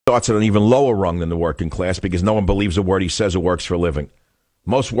starts at an even lower rung than the working class because no one believes a word he says who works for a living.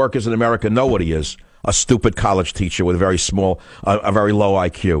 Most workers in America know what he is, a stupid college teacher with a very low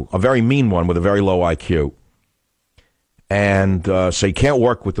IQ, a very mean one with a very low IQ. And so he can't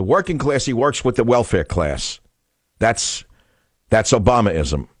work with the working class, he works with the welfare class. That's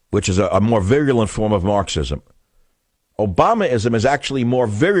Obamaism, which is a more virulent form of Marxism. Obamaism is actually more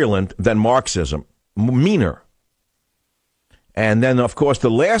virulent than Marxism, meaner. And then, of course, the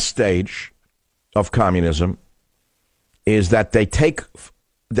last stage of communism is that they take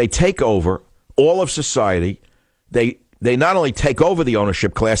over all of society. They not only take over the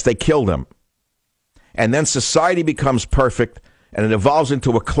ownership class, they kill them. And then society becomes perfect, and it evolves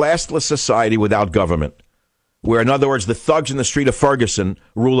into a classless society without government, where, in other words, the thugs in the street of Ferguson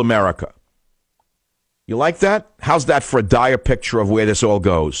rule America. You like that? How's that for a dire picture of where this all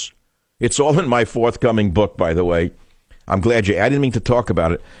goes? It's all in my forthcoming book, by the way. I'm glad I didn't mean to talk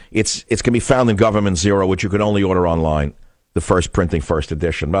about it. It's going to be found in Government Zero, which you can only order online, the first printing, first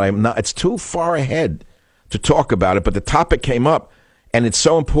edition. But it's too far ahead to talk about it. But the topic came up, and it's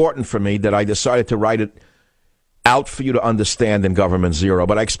so important for me that I decided to write it out for you to understand in Government Zero.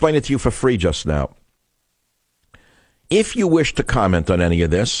 But I explained it to you for free just now. If you wish to comment on any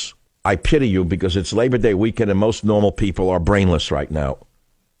of this, I pity you because it's Labor Day weekend and most normal people are brainless right now.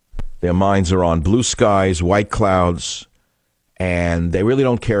 Their minds are on blue skies, white clouds, and they really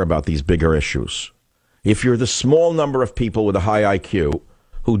don't care about these bigger issues. If you're the small number of people with a high IQ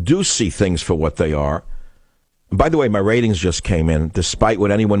who do see things for what they are, and by the way, my ratings just came in. Despite what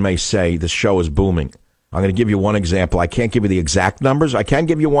anyone may say, this show is booming. I'm going to give you one example. I can't give you the exact numbers. I can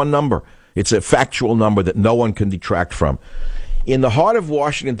give you one number. It's a factual number that no one can detract from. In the heart of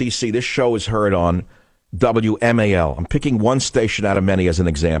Washington, D.C., this show is heard on WMAL. I'm picking one station out of many as an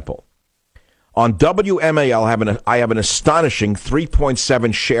example. On WMAL, I have an astonishing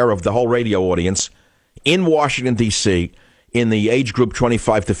 3.7 share of the whole radio audience in Washington, D.C., in the age group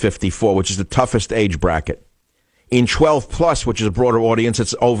 25 to 54, which is the toughest age bracket. In 12 plus, which is a broader audience,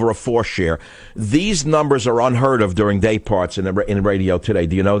 it's over a 4 share. These numbers are unheard of during day parts in radio today.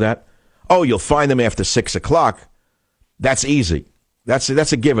 Do you know that? Oh, you'll find them after 6 o'clock. That's easy. That's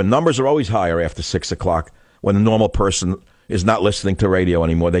a given. Numbers are always higher after 6 o'clock when the normal person is not listening to radio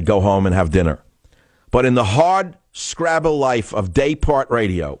anymore. They go home and have dinner. But in the hard scrabble life of day part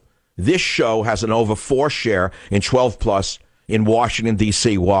radio, this show has an over 4 share in 12 plus in Washington,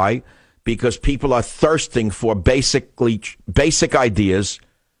 D.C. Why? Because people are thirsting for basic ideas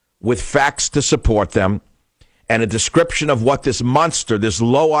with facts to support them and a description of what this monster, this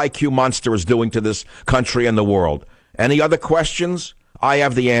low IQ monster, is doing to this country and the world. Any other questions? I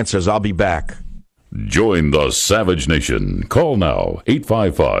have the answers. I'll be back. Join the Savage Nation. Call now,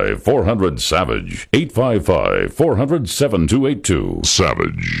 855-400-SAVAGE, 855-400-7282.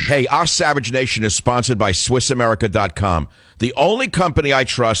 Savage. Hey, our Savage Nation is sponsored by SwissAmerica.com, the only company I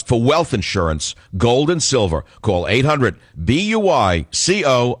trust for wealth insurance, gold and silver. Call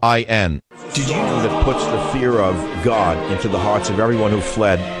 800-BUICOIN. Did you know that puts the fear of God into the hearts of everyone who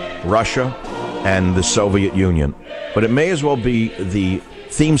fled Russia and the Soviet Union? But it may as well be the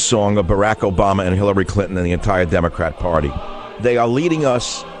theme song of Barack Obama and Hillary Clinton and the entire Democrat Party. They are leading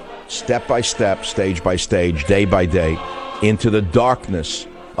us step by step, stage by stage, day by day, into the darkness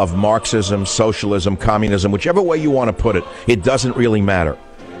of Marxism, socialism, communism, whichever way you want to put it. It doesn't really matter.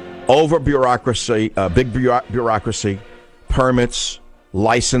 Over bureaucracy, big bureaucracy, permits,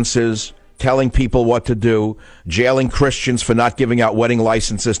 licenses, telling people what to do, jailing Christians for not giving out wedding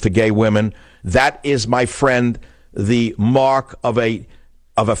licenses to gay women. That is, my friend, the mark of a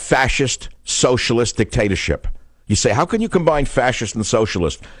fascist socialist dictatorship. You say, how can you combine fascist and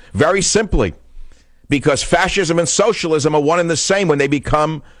socialist? Very simply, because fascism and socialism are one and the same when they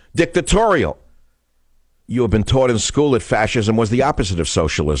become dictatorial. You have been taught in school that fascism was the opposite of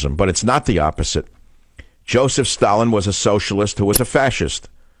socialism, but it's not the opposite. Joseph Stalin was a socialist who was a fascist.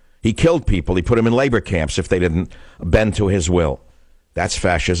 He killed people. He put them in labor camps if they didn't bend to his will. That's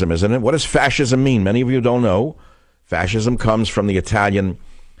fascism, isn't it? What does fascism mean? Many of you don't know. Fascism comes from the Italian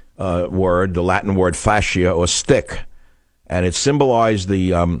word, the Latin word fascia, or stick, and it symbolized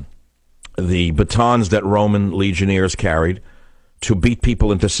the batons that Roman legionnaires carried to beat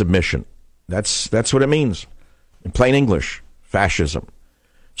people into submission. That's what it means in plain English, fascism.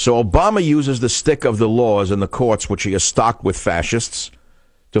 So Obama uses the stick of the laws and the courts, which he has stocked with fascists,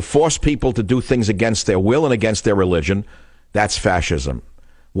 to force people to do things against their will and against their religion. That's fascism.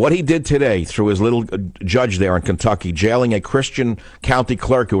 What he did today through his little judge there in Kentucky, jailing a Christian county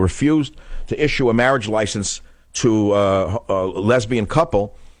clerk who refused to issue a marriage license to a lesbian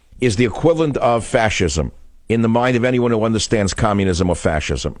couple, is the equivalent of fascism in the mind of anyone who understands communism or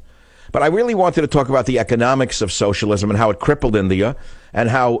fascism. But I really wanted to talk about the economics of socialism and how it crippled India and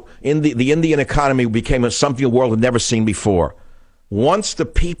how the Indian economy became something the world had never seen before. Once the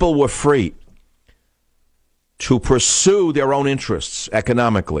people were free to pursue their own interests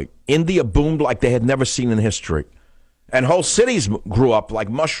economically, India boomed like they had never seen in history. And whole cities grew up like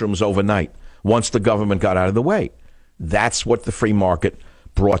mushrooms overnight once the government got out of the way. That's what the free market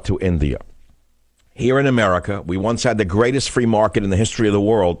brought to India. Here in America, we once had the greatest free market in the history of the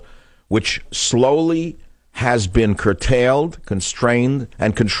world, which slowly has been curtailed, constrained,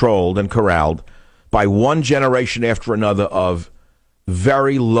 and controlled and corralled by one generation after another of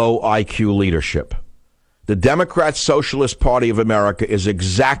very low IQ leadership. The Democrat Socialist Party of America is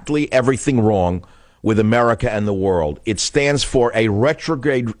exactly everything wrong with America and the world. It stands for a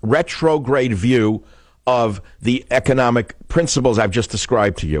retrograde view of the economic principles I've just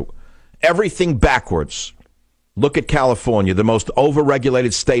described to you. Everything backwards. Look at California, the most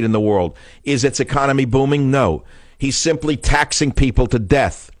overregulated state in the world. Is its economy booming? No. He's simply taxing people to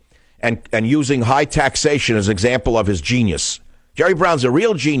death and using high taxation as an example of his genius. Jerry Brown's a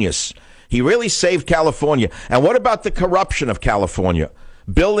real genius. He really saved California. And what about the corruption of California?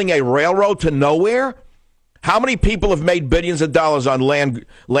 Building a railroad to nowhere? How many people have made billions of dollars on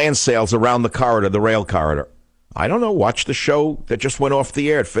land sales around the corridor, the rail corridor? I don't know. Watch the show that just went off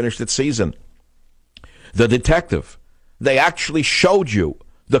the air. It finished its season. The Detective. They actually showed you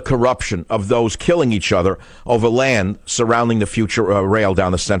the corruption of those killing each other over land surrounding the future rail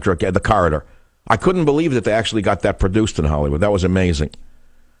down the center of the corridor. I couldn't believe that they actually got that produced in Hollywood. That was amazing.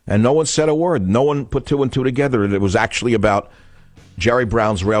 And no one said a word. No one put two and two together. It was actually about Jerry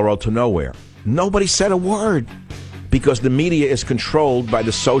Brown's railroad to nowhere. Nobody said a word because the media is controlled by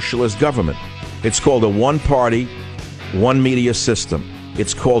the socialist government. It's called a one-party, one-media system.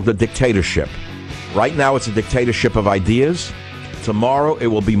 It's called the dictatorship. Right now, it's a dictatorship of ideas. Tomorrow, it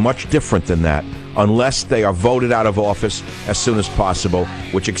will be much different than that, unless they are voted out of office as soon as possible,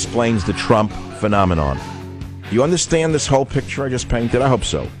 which explains the Trump phenomenon. You understand this whole picture I just painted? I hope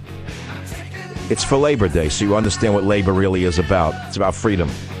so. It's for Labor Day, so you understand what labor really is about. It's about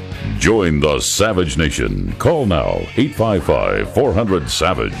freedom. Join the Savage Nation. Call now,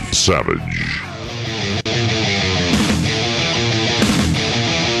 855-400-SAVAGE. Savage.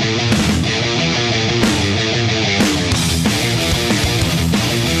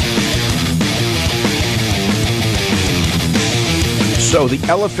 So the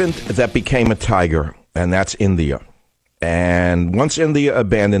elephant that became a tiger, and that's India. And once India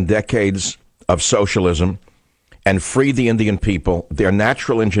abandoned decades of socialism and freed the Indian people, their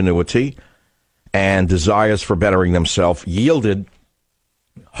natural ingenuity and desires for bettering themselves yielded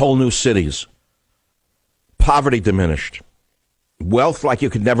whole new cities. Poverty diminished. Wealth like you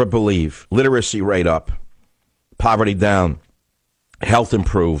could never believe. Literacy rate up. Poverty down. Health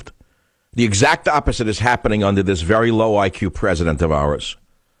improved. The exact opposite is happening under this very low IQ president of ours.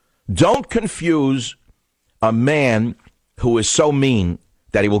 Don't confuse a man who is so mean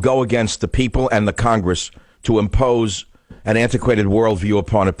that he will go against the people and the Congress to impose an antiquated worldview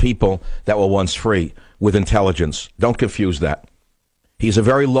upon a people that were once free with intelligence. Don't confuse that. He's a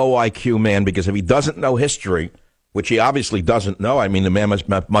very low IQ man because if he doesn't know history, which he obviously doesn't know, I mean, the man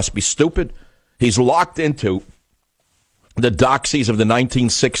must be stupid. He's locked into the doxies of the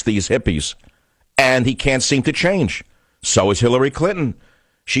 1960s hippies, and he can't seem to change. So is Hillary Clinton.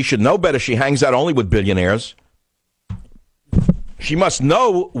 She should know better. She hangs out only with billionaires. She must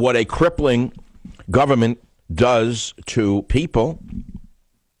know what a crippling government does to people.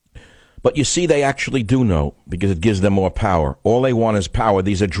 But you see, they actually do know because it gives them more power. All they want is power.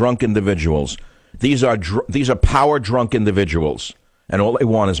 These are drunk individuals. These are power-drunk individuals, and all they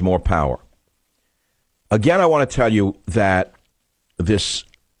want is more power. Again, I want to tell you that this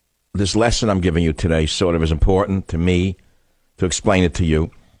lesson I'm giving you today sort of is important to me to explain it to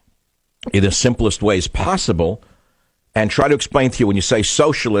you in the simplest ways possible and try to explain to you when you say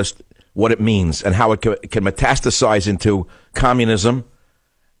socialist what it means and how it can metastasize into communism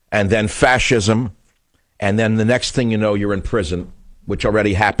and then fascism, and then the next thing you know, you're in prison, which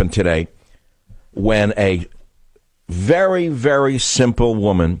already happened today, when a very, very simple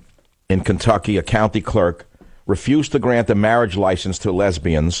woman in Kentucky, a county clerk, refused to grant a marriage license to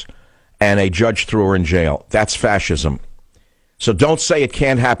lesbians, and a judge threw her in jail. That's fascism. So don't say it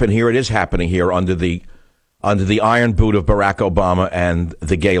can't happen here. It is happening here under the iron boot of Barack Obama and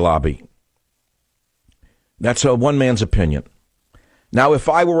the gay lobby. That's one man's opinion. Now, if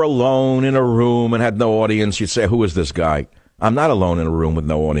I were alone in a room and had no audience, you'd say, who is this guy? I'm not alone in a room with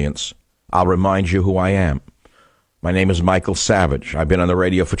no audience. I'll remind you who I am. My name is Michael Savage. I've been on the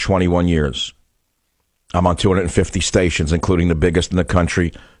radio for 21 years. I'm on 250 stations, including the biggest in the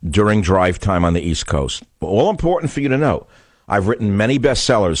country, during drive time on the East Coast. All important for you to know. I've written many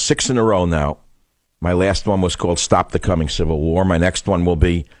bestsellers, 6 in a row now. My last one was called Stop the Coming Civil War. My next one will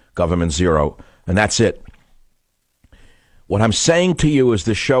be Government Zero. And that's it. What I'm saying to you is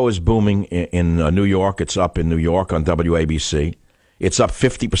the show is booming in New York. It's up in New York on WABC. It's up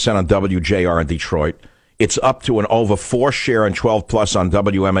 50% on WJR in Detroit. It's up to an over 4 share and 12 plus on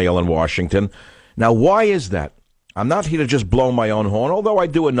WMAL in Washington. Now, why is that? I'm not here to just blow my own horn, although I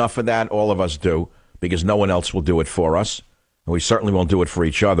do enough of that. All of us do, because no one else will do it for us. And we certainly won't do it for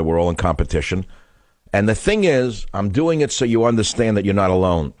each other. We're all in competition. And the thing is, I'm doing it so you understand that you're not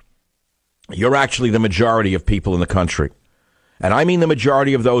alone. You're actually the majority of people in the country. And I mean the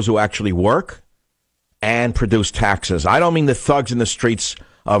majority of those who actually work and produce taxes. I don't mean the thugs in the streets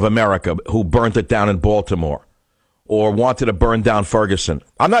of America who burnt it down in Baltimore or wanted to burn down Ferguson.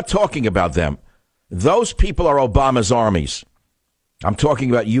 I'm not talking about them. Those people are Obama's armies. I'm talking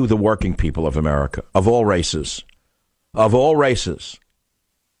about you, the working people of America, of all races, of all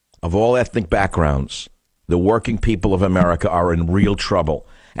ethnic backgrounds. The working people of America are in real trouble,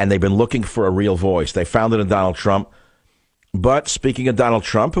 and they've been looking for a real voice. They found it in Donald Trump. But speaking of Donald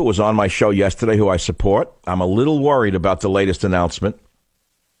Trump, who was on my show yesterday, who I support, I'm a little worried about the latest announcement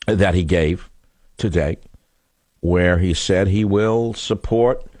that he gave today, where he said he will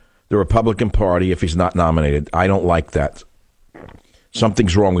support the Republican Party if he's not nominated. I don't like that.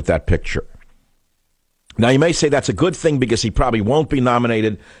 Something's wrong with that picture. Now, you may say that's a good thing because he probably won't be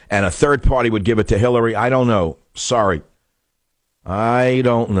nominated and a third party would give it to Hillary. I don't know. Sorry. I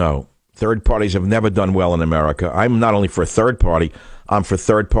don't know. Third parties have never done well in America. I'm not only for a third party, I'm for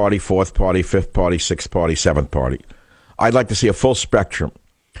third party, fourth party, fifth party, sixth party, seventh party. I'd like to see a full spectrum,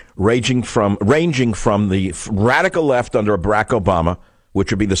 ranging from the radical left under Barack Obama,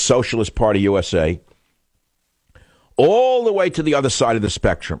 which would be the Socialist Party USA, all the way to the other side of the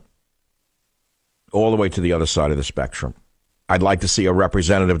spectrum. All the way to the other side of the spectrum. I'd like to see a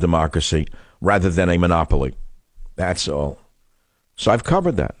representative democracy rather than a monopoly. That's all. So I've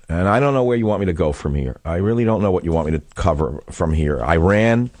covered that, and I don't know where you want me to go from here. I really don't know what you want me to cover from here.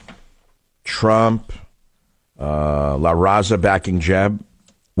 Iran, Trump, La Raza backing Jeb,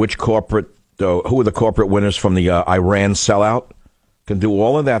 who are the corporate winners from the Iran sellout? Can do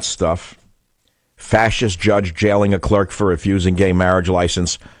all of that stuff. Fascist judge jailing a clerk for refusing gay marriage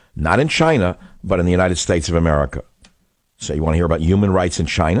license, not in China, but in the United States of America. So you want to hear about human rights in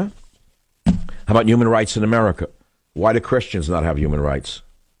China? How about human rights in America? Why do Christians not have human rights?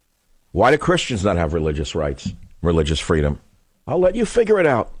 Why do Christians not have religious rights, religious freedom? I'll let you figure it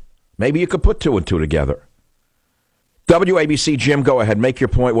out. Maybe you could put 2 and 2 together. WABC, Jim, go ahead. Make your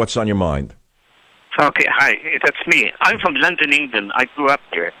point. What's on your mind? Okay, hi, that's me. I'm from London, England. I grew up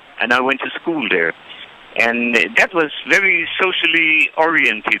there, and I went to school there. And that was very socially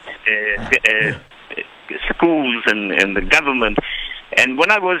oriented schools and the government. And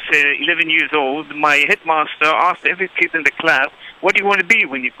when I was 11 years old, my headmaster asked every kid in the class, what do you want to be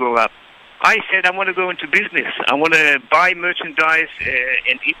when you grow up? I said, I want to go into business. I want to buy merchandise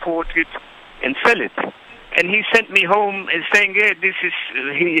and import it and sell it. And he sent me home and saying, yeah, this is,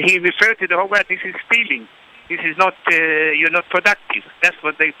 he referred to the whole world, this is stealing. This is not, you're not productive. That's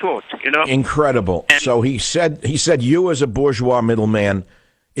what they thought, you know. Incredible. And so he said you as a bourgeois middleman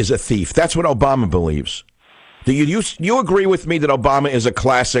is a thief. That's what Obama believes. Do you agree with me that Obama is a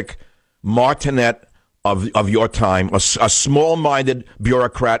classic martinet of your time, a small-minded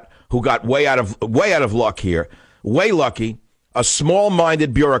bureaucrat who got way out of luck here, way lucky, a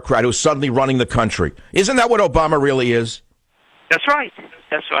small-minded bureaucrat who's suddenly running the country? Isn't that what Obama really is? That's right.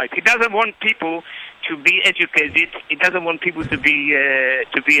 That's right. He doesn't want people to be educated. He doesn't want people to be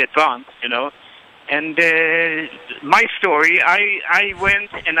advanced, you know. And my story, I went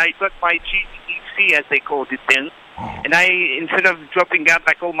and I got my GEC, as they called it then, and instead of dropping out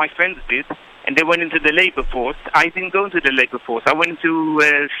like all my friends did, and they went into the labor force, I didn't go into the labor force. I went into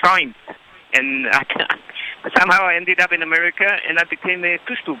science, and somehow I ended up in America, and I became a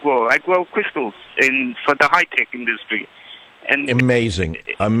crystal grower. I grow crystals for the high-tech industry. And amazing.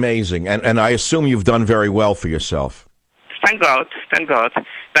 And I assume you've done very well for yourself. Thank God.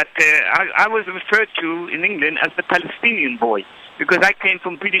 But I was referred to in England as the Palestinian boy because I came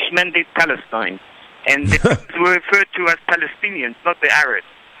from British Mandate Palestine. And they were referred to as Palestinians, not the Arabs.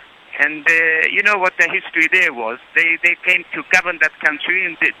 And you know what the history there was? They came to govern that country,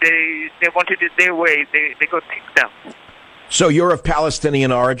 and they wanted it their way. They got kicked out. So you're of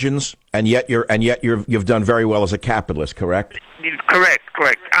Palestinian origins, and yet you've done very well as a capitalist, correct?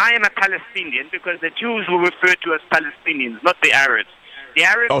 Correct. I am a Palestinian because the Jews were referred to as Palestinians, not the Arabs. The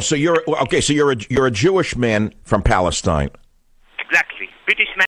Arabs. Oh, so you're okay. So you're a Jewish man from Palestine. Exactly. British man